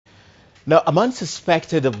Now, a man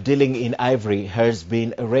suspected of dealing in ivory has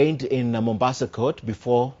been arraigned in a Mombasa court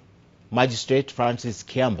before Magistrate Francis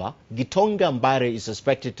Kiamba. Gitonga Mbare is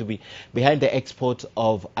suspected to be behind the export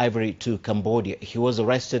of ivory to Cambodia. He was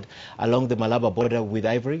arrested along the Malaba border with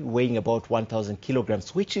ivory weighing about 1,000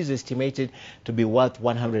 kilograms, which is estimated to be worth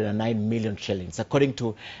 109 million shillings. According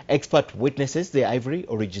to expert witnesses, the ivory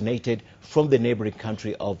originated from the neighboring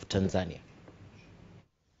country of Tanzania.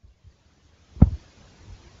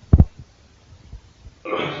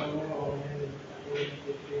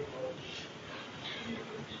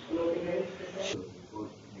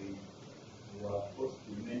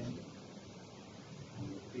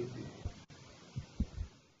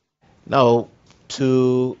 Now,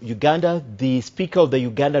 to Uganda, the Speaker of the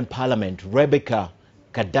Ugandan Parliament, Rebecca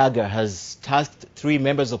Kadaga, has tasked 3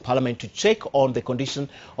 members of Parliament to check on the condition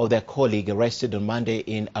of their colleague arrested on Monday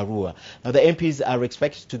in Arua. Now, the MPs are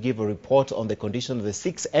expected to give a report on the condition of the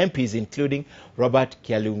 6 MPs, including Robert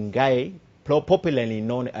Kyagulanyi, popularly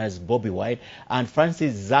known as Bobi, and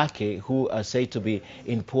Francis Zaake, who are said to be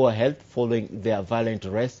in poor health following their violent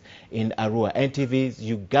arrest in Arua. NTV's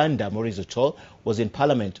Uganda Maurice Ochol was in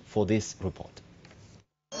Parliament for this report.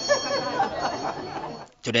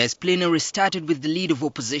 Today's plenary started with the leader of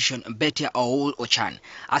opposition, Betty Ochan,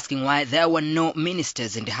 asking why there were no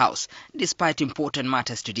ministers in the House, despite important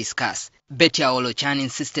matters to discuss. Betty Ochan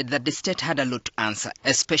insisted that the state had a lot to answer,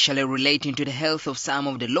 especially relating to the health of some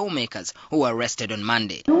of the lawmakers who were arrested on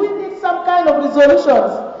Monday. Do we need some kind of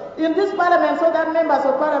resolutions in this parliament so that members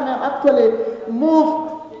of parliament actually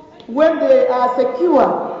move when they are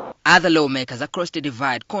secure? Other lawmakers across the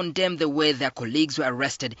divide condemned the way their colleagues were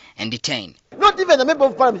arrested and detained. Not even a member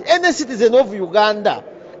of parliament, any citizen of Uganda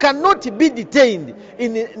cannot be detained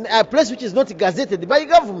in a place which is not gazetted by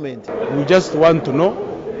government. We just want to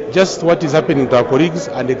know just what is happening to our colleagues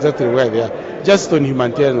and exactly where they are, just on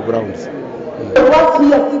humanitarian grounds. What's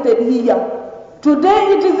here seated here?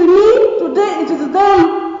 Today it is me, today it is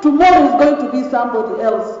them, tomorrow is going to be somebody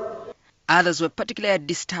else. Others were particularly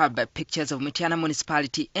disturbed by pictures of Mityana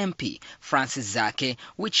Municipality MP Francis Zaake,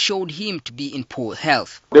 which showed him to be in poor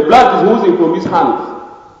health. The blood is oozing from his hands.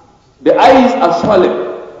 The eyes are swollen.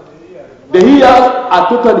 The ears are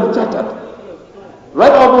totally shattered.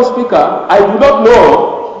 Right, Honourable Speaker, I do not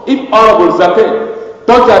know if Honourable Zaake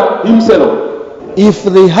tortured himself. If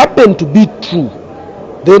they happen to be true,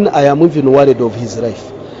 then I am even worried of his life.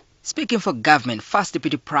 Speaking for government, First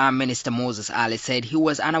Deputy Prime Minister Moses Ali said he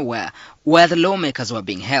was unaware where the lawmakers were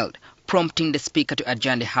being held, prompting the Speaker to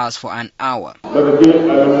adjourn the House for an hour. But again,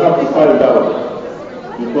 I will have to find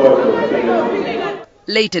out before.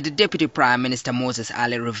 Later, the Deputy Prime Minister Moses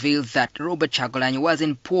Ali revealed that Robert Kyagulanyi was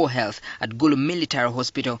in poor health at Gulu Military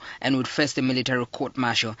Hospital and would face the military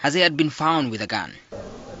court-martial as he had been found with a gun.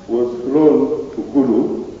 Was flown to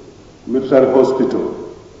Gulu Military Hospital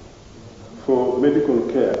for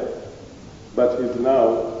medical care, but he's now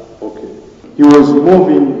okay. He was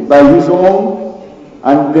moving by his own,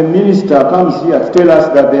 and the minister comes here to tell us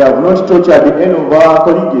that they have not tortured any of our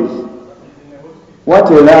colleagues. What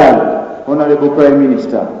a lie, Honorable Prime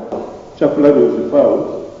Minister. Kyagulanyi was found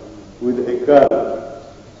with a gun,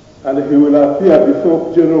 and he will appear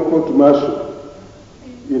before General Court Martial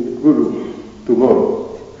in Gulu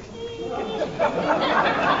tomorrow.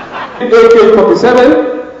 AK-47.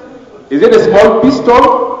 Is it a small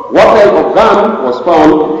pistol? What type of gun was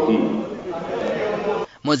found with him?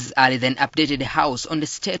 Moses Ali then updated the House on the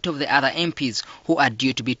state of the other MPs who are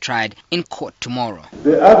due to be tried in court tomorrow.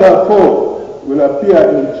 The other 4 will appear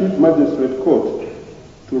in the Chief Magistrate Court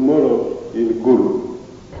tomorrow in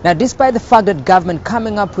Gulu. Now, despite the fact that government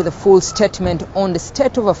coming up with a full statement on the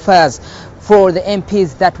state of affairs for the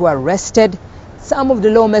MPs that were arrested, some of the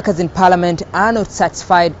lawmakers in Parliament are not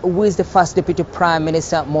satisfied with the First Deputy Prime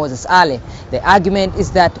Minister Moses Ali. The argument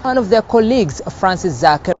is that one of their colleagues, Francis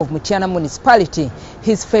Zaake of Mityana Municipality,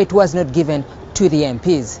 his fate was not given to the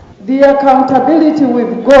MPs. The accountability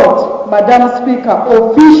we've got, Madam Speaker,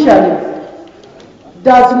 officially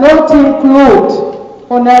does not include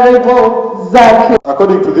Honorable Zaake.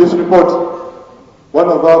 According to this report, one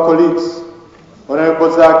of our colleagues, Honorable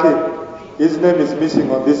Zaake, his name is missing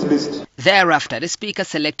on this list. Thereafter, the Speaker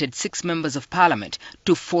selected 6 members of Parliament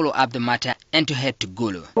to follow up the matter and to head to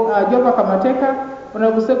Gulu. Joba Kamateka,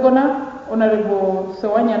 Honorable Segona, Honorable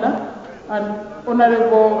Sewanyana, and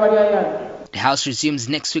Honorable Mariayan. The House resumes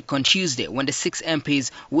next week on Tuesday when the 6 MPs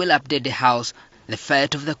will update the House the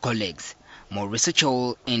fate of their colleagues. Maurice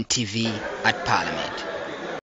Ochol, NTV at Parliament.